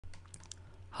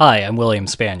Hi, I'm William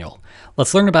Spaniel.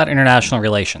 Let's learn about international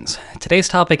relations. Today's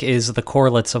topic is the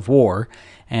correlates of war,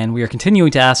 and we are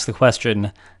continuing to ask the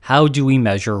question, how do we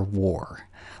measure war?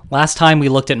 Last time we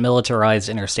looked at militarized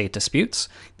interstate disputes.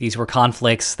 These were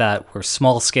conflicts that were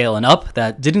small scale and up,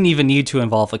 that didn't even need to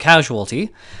involve a casualty.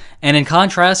 And in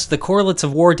contrast, the correlates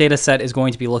of war dataset is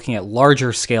going to be looking at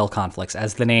larger scale conflicts,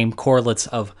 as the name correlates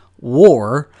of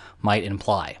war might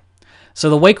imply. So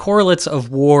the way Correlates of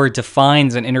War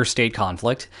defines an interstate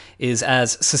conflict is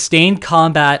as sustained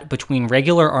combat between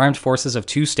regular armed forces of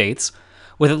two states,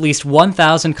 with at least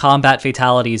 1,000 combat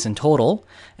fatalities in total,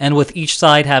 and with each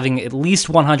side having at least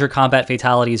 100 combat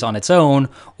fatalities on its own,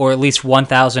 or at least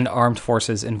 1,000 armed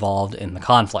forces involved in the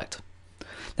conflict.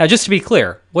 Now, just to be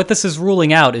clear, what this is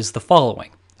ruling out is the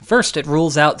following. First, it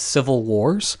rules out civil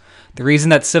wars. The reason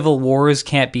that civil wars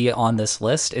can't be on this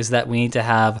list is that we need to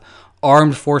have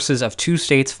armed forces of two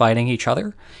states fighting each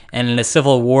other. And in a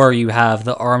civil war, you have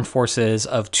the armed forces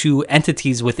of two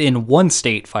entities within one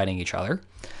state fighting each other.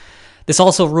 This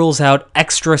also rules out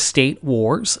extra-state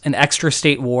wars. An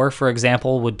extra-state war, for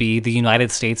example, would be the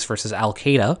United States versus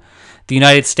Al-Qaeda. The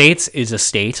United States is a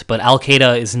state, but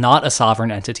Al-Qaeda is not a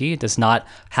sovereign entity. It does not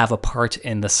have a part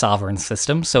in the sovereign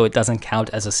system, so it doesn't count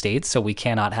as a state, so we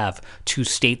cannot have two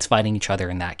states fighting each other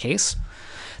in that case.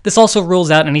 This also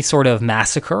rules out any sort of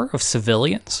massacre of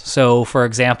civilians. So, for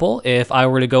example, if I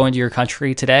were to go into your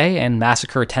country today and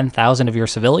massacre 10,000 of your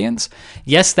civilians,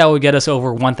 yes, that would get us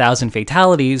over 1,000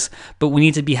 fatalities, but we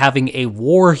need to be having a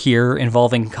war here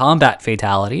involving combat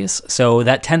fatalities. So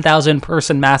that 10,000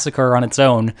 person massacre on its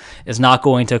own is not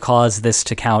going to cause this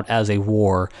to count as a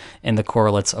war in the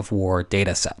Correlates of War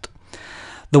dataset.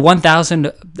 The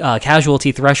 1,000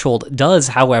 casualty threshold does,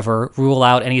 however, rule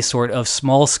out any sort of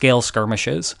small-scale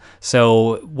skirmishes.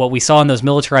 So what we saw in those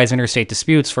militarized interstate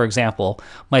disputes, for example,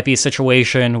 might be a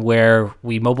situation where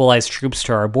we mobilize troops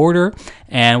to our border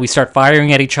and we start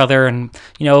firing at each other and,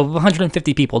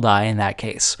 150 people die in that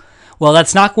case. Well,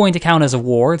 that's not going to count as a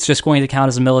war. It's just going to count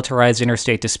as a militarized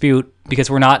interstate dispute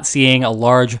because we're not seeing a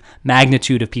large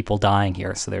magnitude of people dying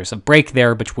here. So there's a break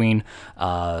there between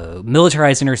a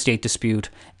militarized interstate dispute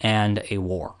and a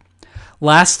war.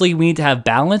 Lastly, we need to have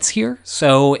balance here.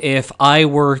 So if I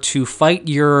were to fight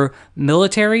your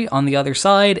military on the other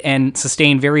side and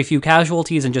sustain very few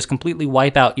casualties and just completely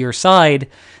wipe out your side,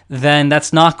 then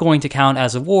that's not going to count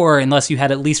as a war unless you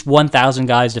had at least 1,000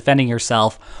 guys defending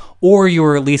yourself, or you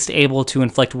were at least able to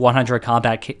inflict 100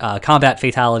 combat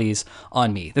fatalities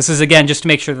on me. This is, again, just to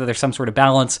make sure that there's some sort of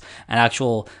balance and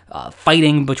actual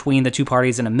fighting between the two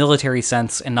parties in a military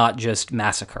sense and not just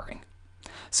massacring.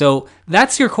 So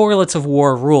that's your Correlates of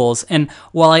War rules, and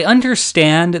while I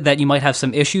understand that you might have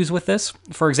some issues with this,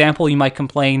 for example, you might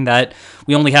complain that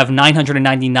we only have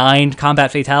 999 combat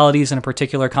fatalities in a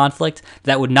particular conflict,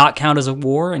 that would not count as a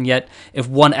war, and yet if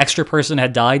one extra person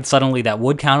had died, suddenly that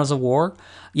would count as a war.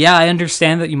 Yeah, I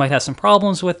understand that you might have some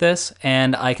problems with this,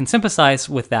 and I can sympathize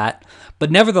with that, but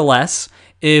nevertheless,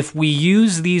 if we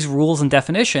use these rules and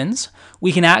definitions,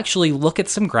 we can actually look at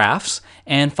some graphs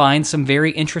and find some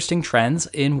very interesting trends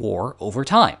in war over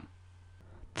time.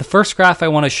 The first graph I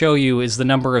want to show you is the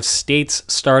number of states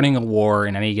starting a war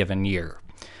in any given year.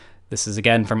 This is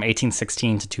again from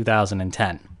 1816 to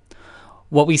 2010.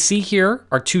 What we see here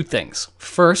are two things.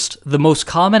 First, the most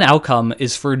common outcome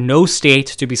is for no state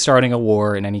to be starting a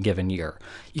war in any given year.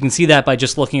 You can see that by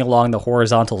just looking along the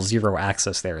horizontal zero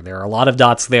axis there. There are a lot of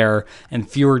dots there and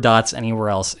fewer dots anywhere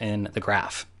else in the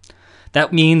graph.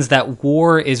 That means that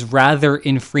war is rather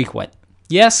infrequent.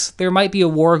 Yes, there might be a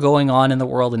war going on in the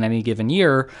world in any given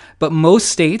year, but most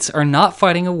states are not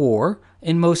fighting a war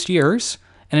in most years,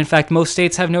 and in fact, most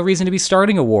states have no reason to be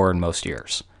starting a war in most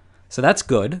years. So that's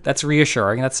good, that's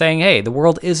reassuring, that's saying, hey, the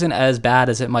world isn't as bad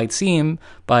as it might seem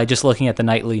by just looking at the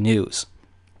nightly news.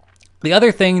 The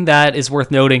other thing that is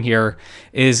worth noting here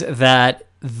is that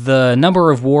the number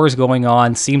of wars going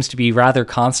on seems to be rather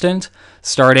constant,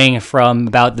 starting from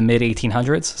about the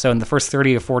mid-1800s. So in the first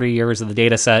 30 or 40 years of the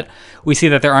data set, we see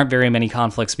that there aren't very many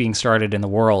conflicts being started in the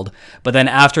world. But then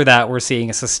after that, we're seeing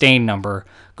a sustained number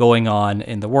going on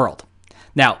in the world.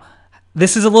 Now,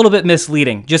 this is a little bit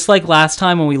misleading. Just like last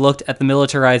time when we looked at the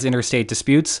militarized interstate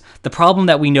disputes, the problem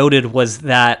that we noted was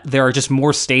that there are just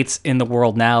more states in the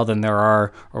world now than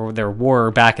there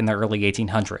were back in the early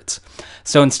 1800s.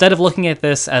 So instead of looking at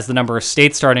this as the number of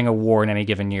states starting a war in any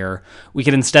given year, we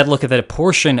could instead look at the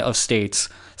portion of states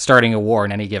starting a war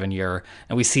in any given year,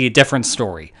 and we see a different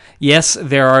story. Yes,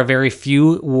 there are very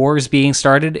few wars being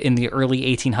started in the early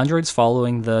 1800s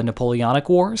following the Napoleonic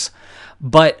Wars,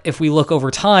 but if we look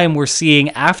over time, we're seeing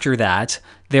after that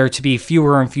there to be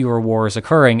fewer and fewer wars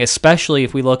occurring, especially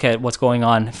if we look at what's going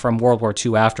on from World War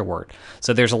II afterward.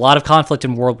 So there's a lot of conflict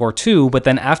in World War II, but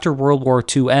then after World War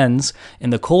II ends, in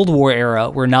the Cold War era,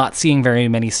 we're not seeing very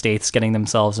many states getting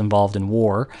themselves involved in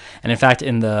war. And in fact,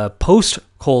 in the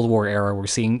post-Cold War era, we're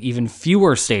seeing even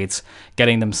fewer states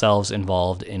getting themselves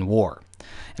involved in war.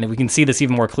 And we can see this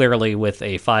even more clearly with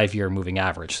a 5-year moving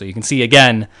average. So you can see,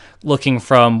 again, looking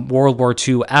from World War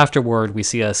II afterward, we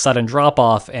see a sudden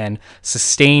drop-off and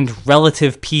sustained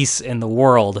relative peace in the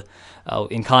world,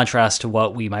 in contrast to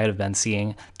what we might have been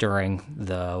seeing during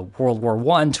the World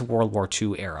War I to World War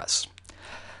II eras.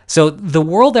 So the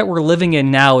world that we're living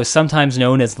in now is sometimes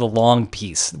known as the long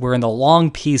peace. We're in the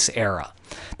long peace era.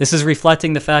 This is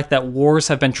reflecting the fact that wars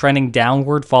have been trending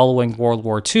downward following World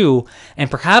War II, and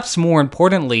perhaps more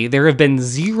importantly, there have been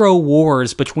 0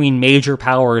 wars between major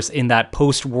powers in that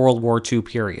post-World War II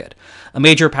period. A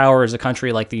major power is a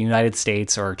country like the United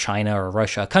States or China or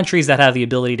Russia, countries that have the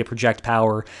ability to project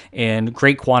power in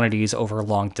great quantities over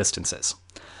long distances.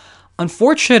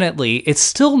 Unfortunately, it's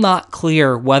still not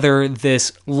clear whether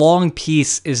this long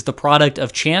peace is the product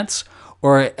of chance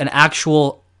or an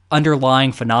actual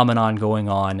underlying phenomenon going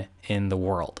on in the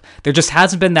world. There just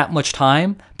hasn't been that much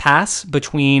time pass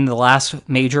between the last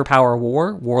major power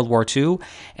war, World War II,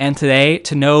 and today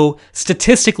to know,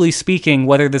 statistically speaking,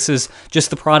 whether this is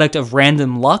just the product of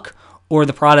random luck or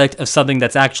the product of something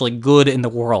that's actually good in the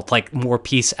world, like more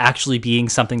peace actually being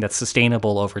something that's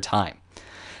sustainable over time.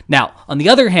 Now, on the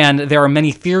other hand, there are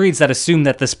many theories that assume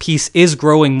that this peace is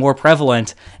growing more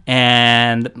prevalent,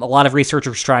 and a lot of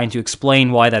researchers trying to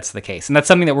explain why that's the case. And that's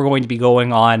something that we're going to be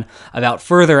going on about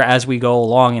further as we go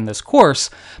along in this course.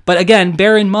 But again,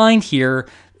 bear in mind here,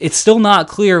 it's still not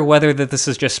clear whether that this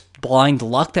is just blind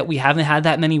luck that we haven't had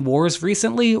that many wars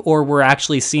recently, or we're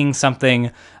actually seeing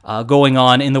something going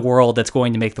on in the world that's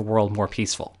going to make the world more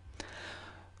peaceful.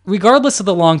 Regardless of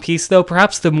the long peace, though,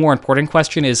 perhaps the more important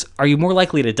question is, are you more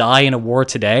likely to die in a war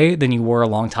today than you were a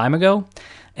long time ago?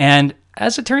 And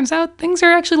as it turns out, things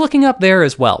are actually looking up there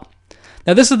as well.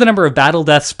 Now, this is the number of battle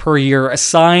deaths per year,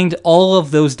 assigned all of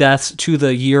those deaths to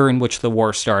the year in which the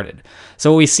war started.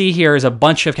 So what we see here is a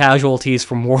bunch of casualties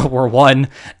from World War I and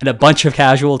a bunch of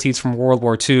casualties from World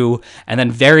War II, and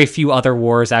then very few other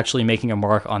wars actually making a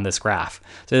mark on this graph.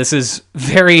 So this is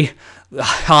very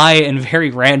high and very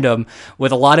random,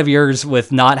 with a lot of years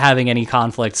with not having any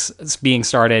conflicts being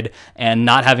started and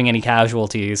not having any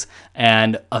casualties,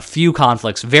 and a few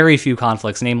conflicts, very few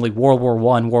conflicts, namely World War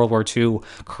I, World War II,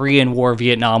 Korean War,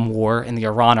 Vietnam War, and the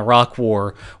Iran-Iraq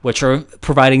War, which are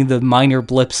providing the minor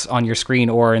blips on your screen,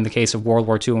 or in the case of World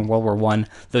War II and World War I,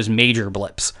 those major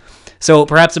blips. So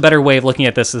perhaps a better way of looking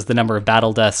at this is the number of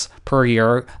battle deaths per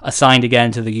year, assigned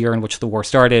again to the year in which the war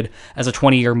started, as a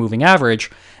 20-year moving average.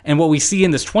 And what we see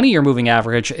in this 20-year moving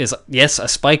average is, yes, a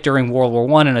spike during World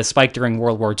War I and a spike during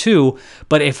World War II,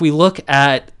 but if we look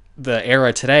at the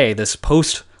era today, this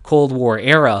post-Cold War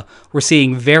era, we're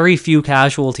seeing very few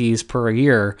casualties per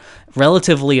year,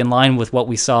 relatively in line with what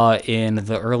we saw in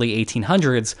the early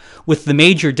 1800s, with the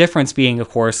major difference being, of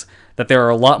course, that there are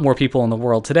a lot more people in the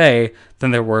world today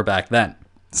than there were back then.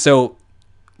 So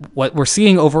what we're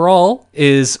seeing overall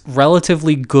is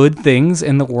relatively good things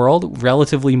in the world,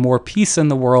 relatively more peace in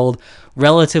the world,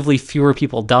 relatively fewer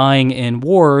people dying in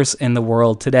wars in the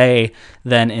world today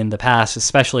than in the past,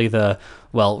 especially the,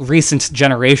 recent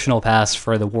generational past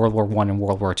for the World War I and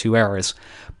World War II eras.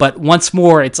 But once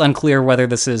more, it's unclear whether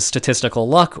this is statistical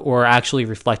luck or actually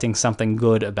reflecting something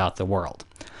good about the world.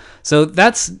 So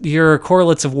that's your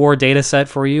Correlates of War data set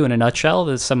for you in a nutshell.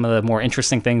 There's some of the more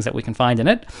interesting things that we can find in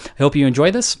it. I hope you enjoy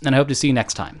this, and I hope to see you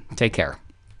next time. Take care.